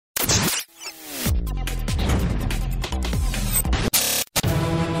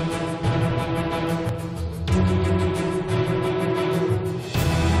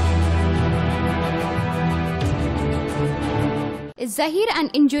Is Zaheer and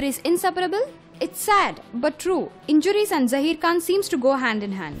injuries inseparable? It's sad, but true. Injuries and Zaheer Khan seems to go hand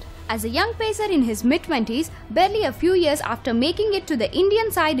in hand. As a young pacer in his mid-20s, barely a few years after making it to the Indian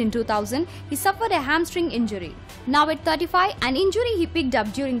side in 2000, he suffered a hamstring injury. Now at 35, an injury he picked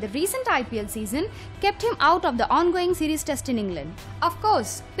up during the recent IPL season kept him out of the ongoing series test in England. Of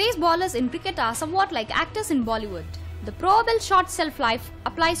course, pace bowlers in cricket are somewhat like actors in Bollywood. The proverbial short shelf-life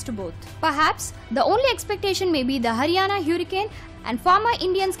applies to both. Perhaps the only expectation may be the Haryana Hurricane and former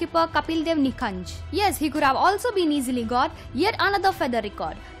Indian skipper Kapil Dev Nikhanj. Yes, he could have also been easily got yet another feather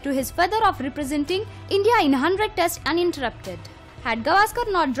record to his feather of representing India in 100 tests uninterrupted. Had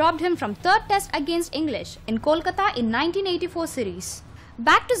Gavaskar not dropped him from third test against English in Kolkata in 1984 series.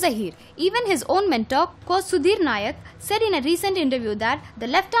 Back to Zaheer, even his own mentor, coach Sudhir Nayak, said in a recent interview that the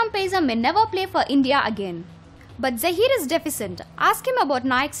left-arm pacer may never play for India again. But Zaheer is deficient. Ask him about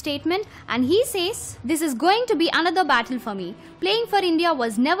Nayak's statement and he says, "This is going to be another battle for me. Playing for India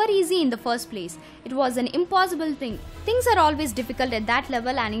was never easy in the first place. It was an impossible thing. Things are always difficult at that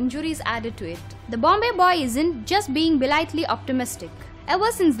level and injuries added to it." The Bombay boy isn't just being blithely optimistic.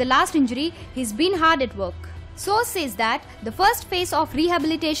 Ever since the last injury, he's been hard at work. Source says that the first phase of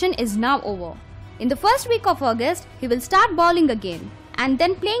rehabilitation is now over. In the first week of August, he will start bowling again. And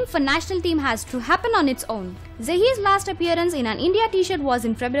then playing for national team has to happen on its own. Zaheer's last appearance in an India t-shirt was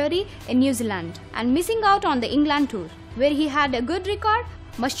in February in New Zealand, and missing out on the England tour, where he had a good record,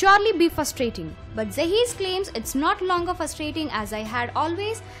 must surely be frustrating. But Zaheer claims it's not longer frustrating as I had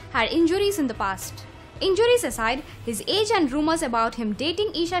always had injuries in the past. Injuries aside, his age and rumors about him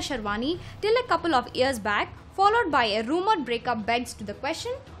dating Isha Sharwani till a couple of years back, followed by a rumored breakup, begs to the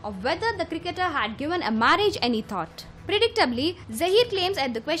question of whether the cricketer had given a marriage any thought. Predictably, Zaheer claims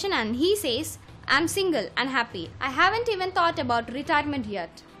at the question and he says, "I'm single and happy. I haven't even thought about retirement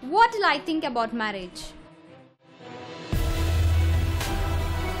yet. What will I think about marriage?"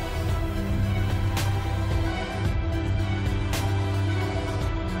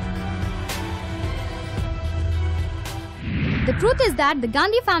 The truth is that the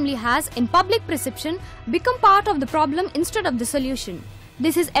Gandhi family has, in public perception, become part of the problem instead of the solution.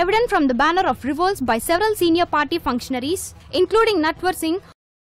 This is evident from the banner of revolts by several senior party functionaries, including Natwar Singh,